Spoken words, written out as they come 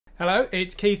Hello,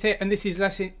 it's Keith here, and this is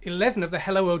lesson 11 of the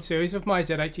Hello World series of my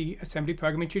Z80 assembly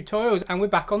programming tutorials, and we're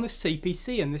back on the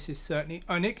CPC, and this is certainly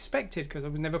unexpected because I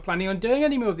was never planning on doing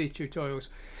any more of these tutorials.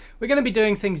 We're going to be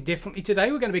doing things differently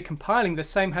today. We're going to be compiling the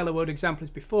same Hello World example as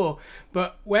before,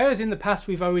 but whereas in the past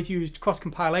we've always used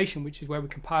cross-compilation, which is where we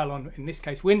compile on, in this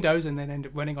case, Windows, and then end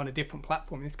up running on a different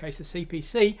platform, in this case the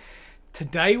CPC,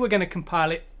 today we're going to compile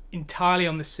it entirely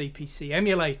on the CPC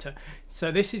emulator. So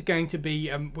this is going to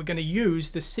be, we're going to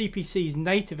use the CPC's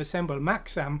native assembler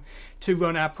MAXAM to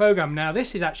run our program. Now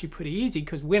this is actually pretty easy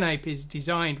because winape is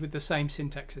designed with the same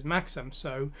syntax as MAXAM,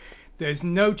 so there's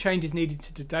no changes needed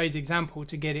to today's example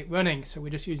to get it running, so we're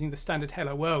just using the standard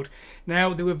Hello World.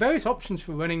 Now there were various options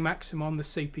for running MAXAM on the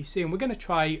CPC, and we're going to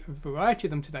try a variety of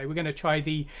them today. We're going to try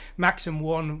the MAXAM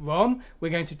 1 ROM,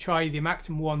 we're going to try the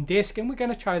MAXAM 1 disk, and we're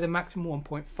going to try the MAXAM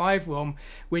 1.5 ROM,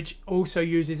 which also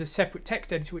uses a separate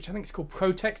text editor, which I think is called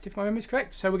ProText if my memory is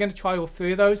correct. So we're going to try all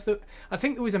three of those. I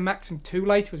think there was a MAXAM 2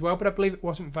 later as well, but I believe it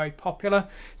wasn't very popular.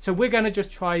 So we're going to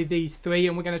just try these three,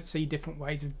 and we're going to see different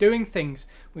ways of doing things.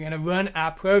 We're going to run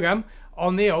our program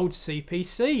on the old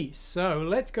CPC. So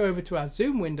let's go over to our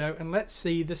zoom window and let's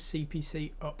see the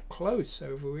CPC up close.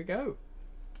 Over we go.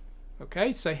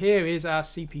 Okay, so here is our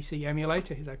CPC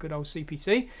emulator. Here's our good old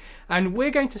CPC, and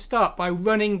we're going to start by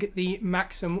running the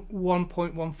MAXAM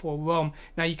 1.14 ROM.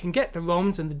 Now you can get the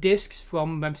ROMs and the disks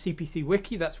from CPC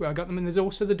Wiki, that's where I got them, and there's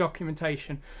also the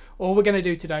documentation. All we're going to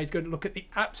do today is go to look at the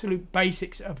absolute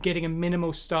basics of getting a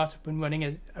minimal startup and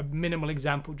running a minimal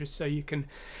example, just so you can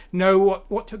know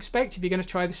what to expect if you're going to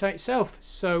try this out yourself.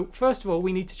 So first of all,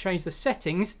 we need to change the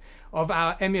settings of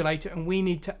our emulator, and we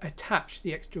need to attach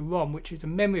the extra ROM, which is a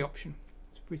memory option.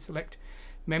 So if we select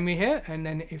memory here, and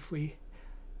then if we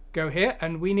go here,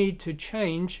 and we need to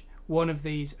change one of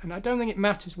these, and I don't think it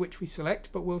matters which we select,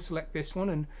 but we'll select this one,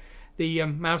 and the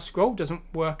mouse scroll doesn't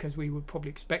work as we would probably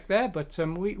expect there, but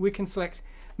we can select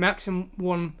MAXAM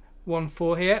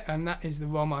 114 here, and that is the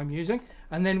ROM I'm using,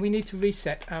 and then we need to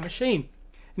reset our machine.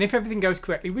 And if everything goes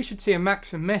correctly, we should see a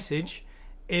MAXAM message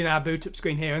in our boot up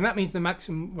screen here, and that means the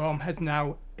MAXAM ROM has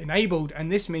now enabled, and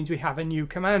this means we have a new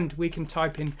command. We can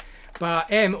type in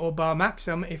bar_m or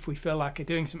bar_maxam if we feel like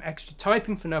doing some extra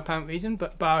typing for no apparent reason,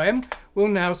 but bar_m will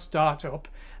now start up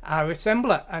our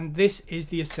assembler, and this is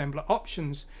the assembler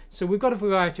options. So we've got a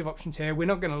variety of options here. We're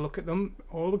not going to look at them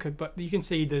all, but you can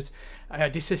see there's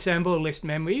disassemble, list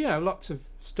memory, lots of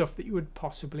stuff that you would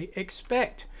possibly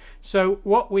expect. So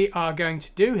what we are going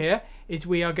to do here is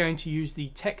we are going to use the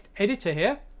text editor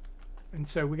here, and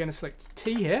so we're going to select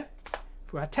T here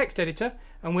for our text editor,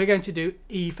 and we're going to do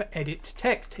E for edit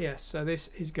text here. So this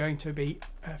is going to be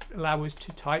allow us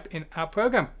to type in our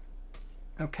program.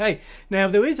 Okay, now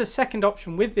there is a second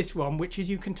option with this ROM, which is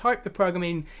you can type the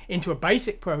program into a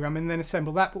basic program and then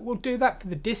assemble that, but we'll do that for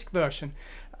the disk version.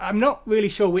 I'm not really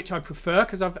sure which I prefer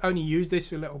because I've only used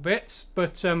this a little bit,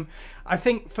 but I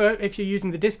think if you're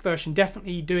using the disk version,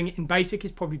 definitely doing it in basic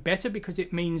is probably better because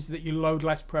it means that you load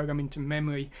less program into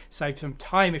memory, save some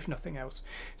time if nothing else.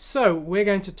 So we're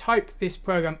going to type this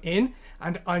program in,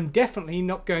 and I'm definitely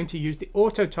not going to use the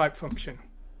auto type function.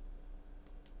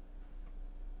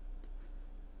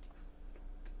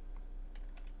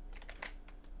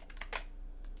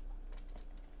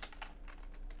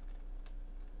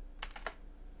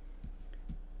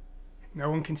 No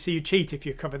one can see you cheat if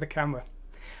you cover the camera.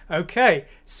 Okay,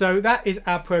 so that is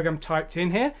our program typed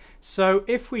in here. So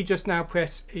if we just now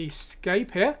press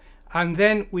escape here, and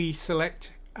then we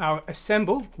select our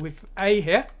assemble with A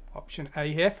here, option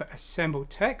A here for assemble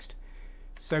text.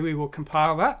 So we will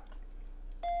compile that.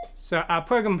 So our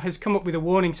program has come up with a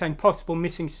warning saying possible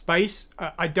missing space.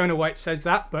 I don't know why it says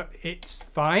that, but it's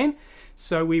fine.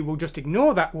 So we will just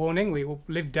ignore that warning, we will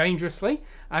live dangerously,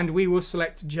 and we will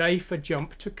select J for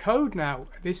jump to code now.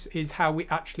 This is how we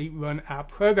actually run our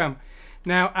program.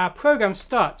 Now our program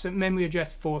starts at memory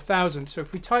address 4000, so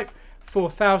if we type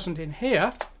 4000 in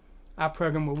here, our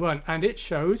program will run, and it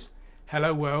shows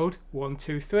Hello World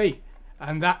 123.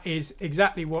 And that is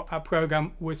exactly what our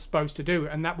program was supposed to do,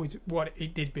 and that was what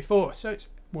it did before, so it's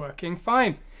working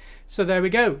fine. So there we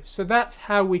go. So that's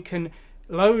how we can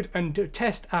load and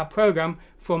test our program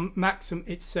from MAXAM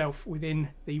itself within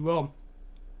the ROM.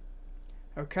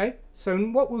 Okay, so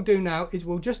what we'll do now is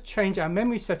we'll just change our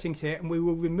memory settings here, and we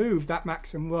will remove that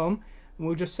MAXAM ROM, and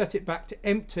we'll just set it back to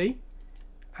empty.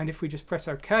 And if we just press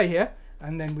OK here,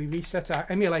 and then we reset our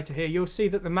emulator here, you'll see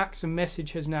that the MAXAM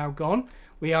message has now gone.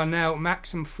 We are now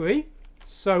MAXAM free.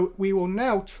 So we will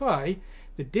now try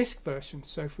the disk version.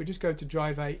 So if we just go to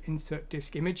drive A, insert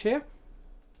disk image here,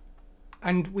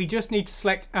 and we just need to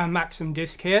select our MAXAM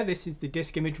disk here. This is the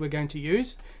disk image we're going to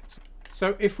use.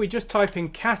 So if we just type in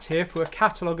cat here for a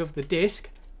catalogue of the disk,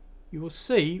 you will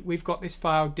see we've got this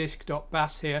file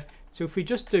disk.bas here. So if we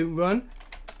just do run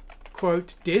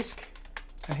quote disk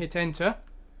and hit enter,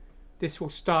 this will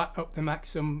start up the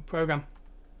MAXAM program.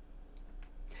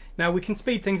 Now we can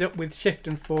speed things up with Shift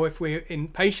and 4 if we're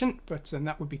impatient, but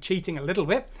that would be cheating a little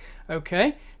bit.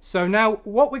 Okay, so now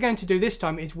what we're going to do this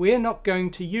time is we're not going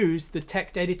to use the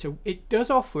text editor. It does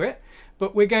offer it,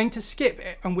 but we're going to skip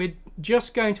it, and we're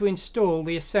just going to install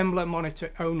the assembler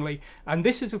monitor only. And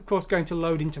this is of course going to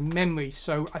load into memory,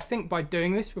 so I think by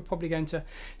doing this we're probably going to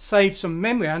save some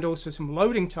memory and also some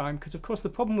loading time, because of course the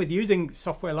problem with using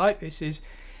software like this is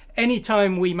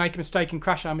anytime we make a mistake and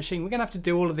crash our machine, we're going to have to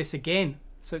do all of this again.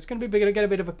 So it's going to get a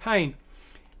bit of a pain.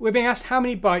 We're being asked how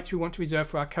many bytes we want to reserve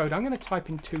for our code. I'm going to type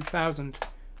in 2000.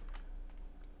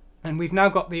 And we've now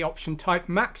got the option type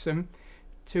MAXAM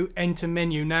to enter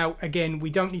menu. Now again,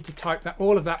 we don't need to type that,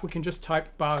 all of that, we can just type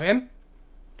 ~m.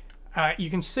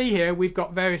 You can see here we've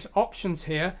got various options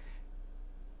here,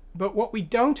 but what we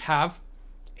don't have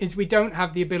is we don't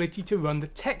have the ability to run the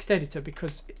text editor,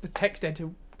 because the text editor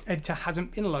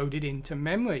hasn't been loaded into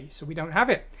memory, so we don't have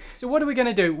it. So what are we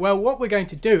going to do? Well, what we're going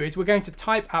to do is we're going to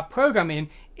type our program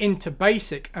into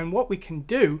BASIC, and what we can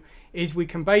do is we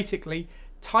can basically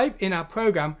type in our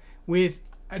program with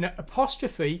an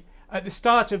apostrophe at the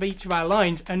start of each of our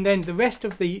lines, and then the rest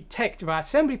of the text of our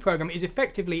assembly program is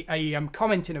effectively a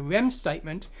comment in a rem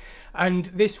statement, and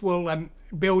this will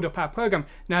build up our program.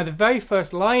 Now the very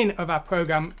first line of our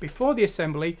program before the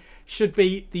assembly should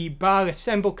be the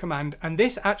 ~assemble command, and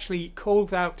this actually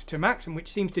calls out to MAXAM,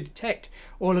 which seems to detect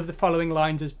all of the following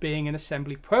lines as being an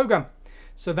assembly program.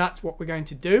 So that's what we're going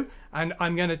to do, and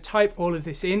I'm going to type all of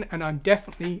this in, and I'm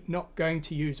definitely not going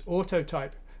to use auto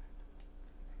type.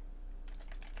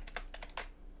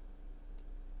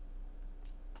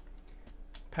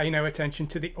 Pay no attention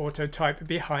to the auto type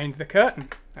behind the curtain.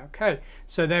 Okay,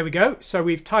 so there we go. So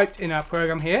we've typed in our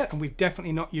program here, and we've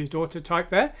definitely not used auto type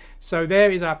there. So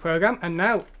there is our program, and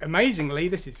now amazingly,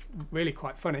 this is really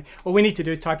quite funny, all we need to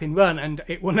do is type in run, and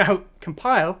it will now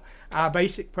compile our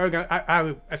basic program,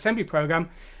 our assembly program.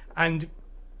 And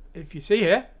if you see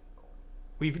here,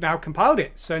 we've now compiled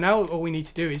it. So now all we need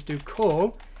to do is do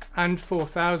call and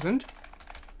 4000,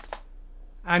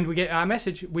 and we get our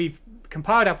message. We've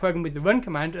compiled our program with the run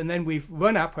command, and then we've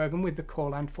run our program with the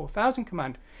call and 4000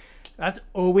 command. That's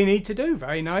all we need to do.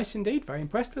 Very nice indeed. Very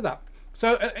impressed with that.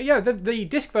 So yeah, the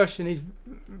disk version is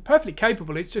perfectly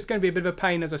capable. It's just going to be a bit of a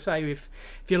pain, as I say. If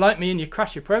you're like me and you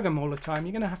crash your program all the time,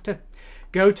 you're going to have to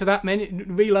go to that menu,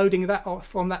 reloading that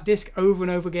from that disk over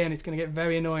and over again. It's going to get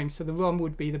very annoying. So the ROM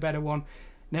would be the better one.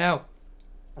 Now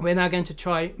we're now going to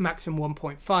try MAXAM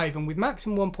 1.5, and with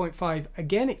MAXAM 1.5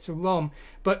 again it's a ROM,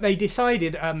 but they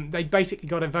decided they basically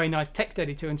got a very nice text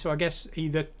editor, and so I guess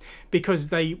either because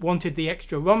they wanted the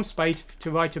extra ROM space to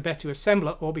write a better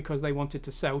assembler, or because they wanted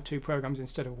to sell 2 programs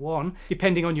instead of 1.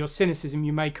 Depending on your cynicism,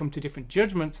 you may come to different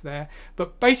judgments there,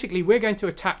 but basically we're going to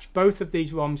attach both of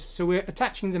these ROMs. So we're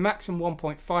attaching the MAXAM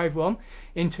 1.5 ROM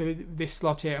into this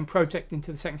slot here and Protect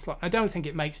into the second slot. I don't think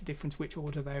it makes a difference which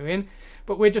order they're in,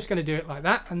 but we're just going to do it like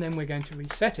that, and then we're going to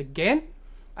reset again.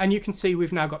 And you can see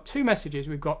we've now got 2 messages.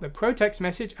 We've got the Protect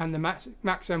message and the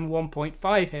MAXAM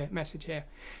 1.5 here message here.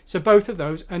 So both of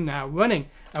those are now running.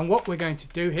 And what we're going to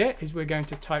do here is we're going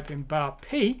to type in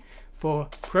 ~p for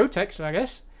Protect, I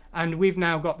guess, and we've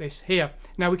now got this here.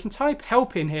 Now we can type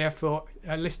help in here for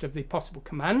a list of the possible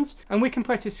commands, and we can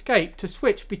press escape to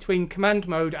switch between command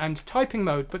mode and typing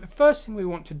mode. But the first thing we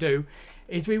want to do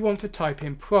is we want to type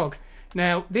in prog.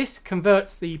 Now this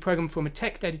converts the program from a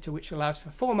text editor, which allows for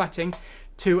formatting,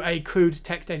 to a crude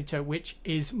text editor which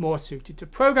is more suited to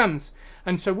programs.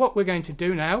 And so what we're going to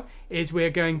do now is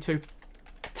we're going to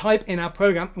type in our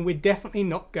program, and we're definitely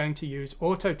not going to use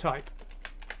auto type.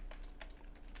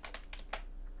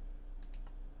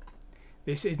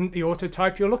 This isn't the auto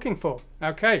type you're looking for.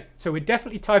 Okay, so we're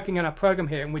definitely typing in our program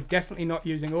here, and we're definitely not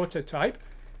using auto type.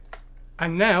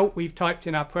 And now we've typed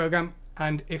in our program,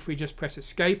 and if we just press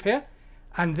escape here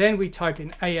and then we type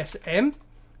in ASM,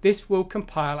 this will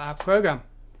compile our program.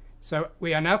 So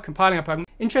we are now compiling our program.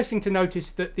 Interesting to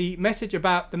notice that the message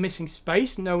about the missing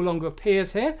space no longer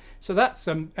appears here, so that's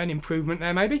an improvement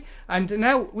there maybe. And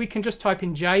now we can just type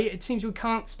in J. It seems we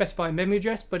can't specify a memory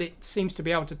address, but it seems to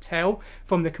be able to tell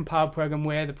from the compiled program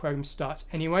where the program starts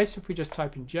anyway. So if we just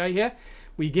type in J here,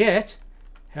 we get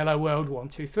hello world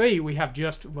 123. We have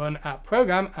just run our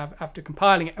program after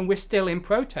compiling it, and we're still in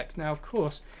Protect. Now of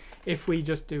course, if we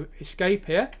just do escape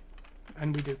here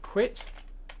and we do quit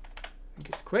I think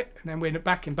it's quit, and then we're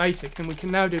back in basic, and we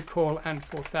can now do call and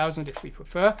 4000 if we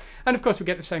prefer, and of course we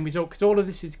get the same result because all of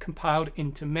this is compiled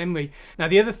into memory. Now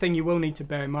the other thing you will need to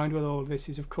bear in mind with all of this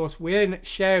is, of course, we're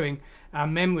sharing our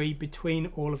memory between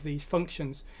all of these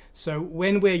functions. So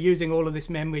when we're using all of this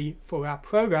memory for our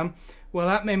program, well,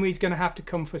 that memory is going to have to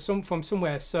come from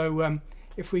somewhere. So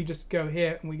if we just go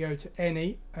here and we go to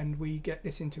any and we get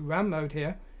this into RAM mode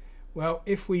here, well,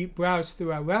 if we browse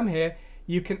through our RAM here,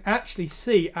 you can actually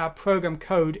see our program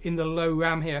code in the low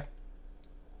RAM here.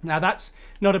 Now that's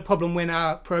not a problem when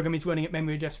our program is running at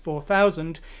memory address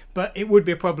 4000, but it would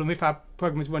be a problem if our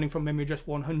program is running from memory address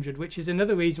 100, which is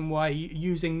another reason why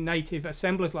using native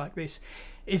assemblers like this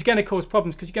is going to cause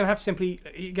problems, because you're going to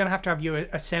have to have your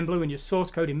assembler and your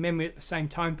source code in memory at the same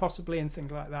time possibly, and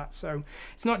things like that. So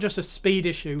it's not just a speed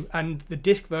issue, and the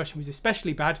disk version was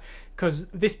especially bad because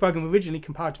this program originally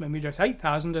compiled to memory address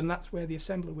 8000, and that's where the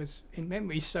assembler was in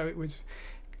memory, so it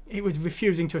was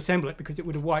refusing to assemble it because it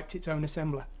would have wiped its own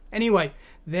assembler. Anyway,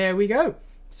 there we go.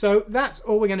 So that's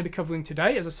all we're going to be covering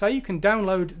today. As I say, you can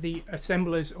download the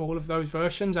assemblers, all of those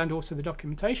versions, and also the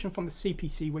documentation from the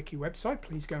CPC wiki website.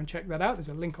 Please go and check that out. There's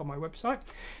a link on my website.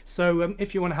 So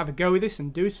if you want to have a go with this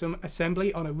and do some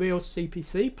assembly on a real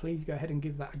CPC, please go ahead and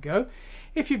give that a go.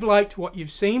 If you've liked what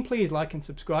you've seen, please like and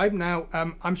subscribe. Now,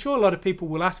 I'm sure a lot of people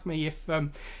will ask me if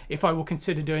I will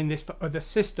consider doing this for other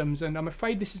systems, and I'm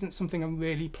afraid this isn't something I'm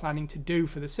really planning to do,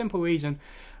 for the simple reason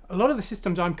a lot of the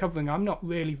systems I'm covering I'm not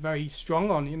really very strong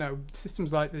on. You know,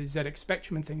 systems like the ZX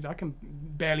Spectrum and things, I can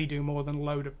barely do more than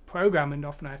load a program, and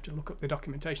often I have to look up the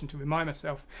documentation to remind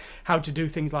myself how to do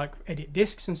things like edit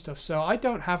disks and stuff. So I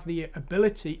don't have the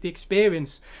ability, the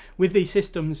experience with these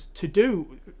systems to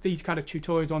do these kind of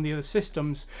tutorials on the other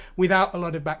systems without a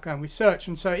lot of background research.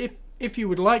 And so if you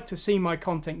would like to see my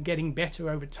content getting better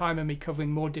over time and me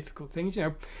covering more difficult things, you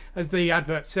know, as the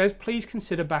advert says, please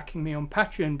consider backing me on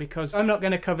Patreon, because I'm not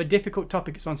going to cover difficult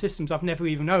topics on systems I've never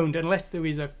even owned unless there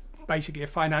is basically a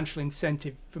financial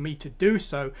incentive for me to do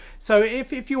so. So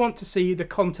if you want to see the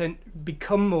content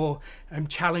become more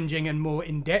challenging and more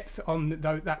in-depth on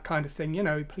that kind of thing, you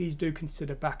know, please do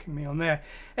consider backing me on there.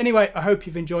 Anyway, I hope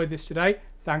you've enjoyed this today.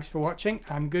 Thanks for watching,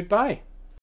 and goodbye.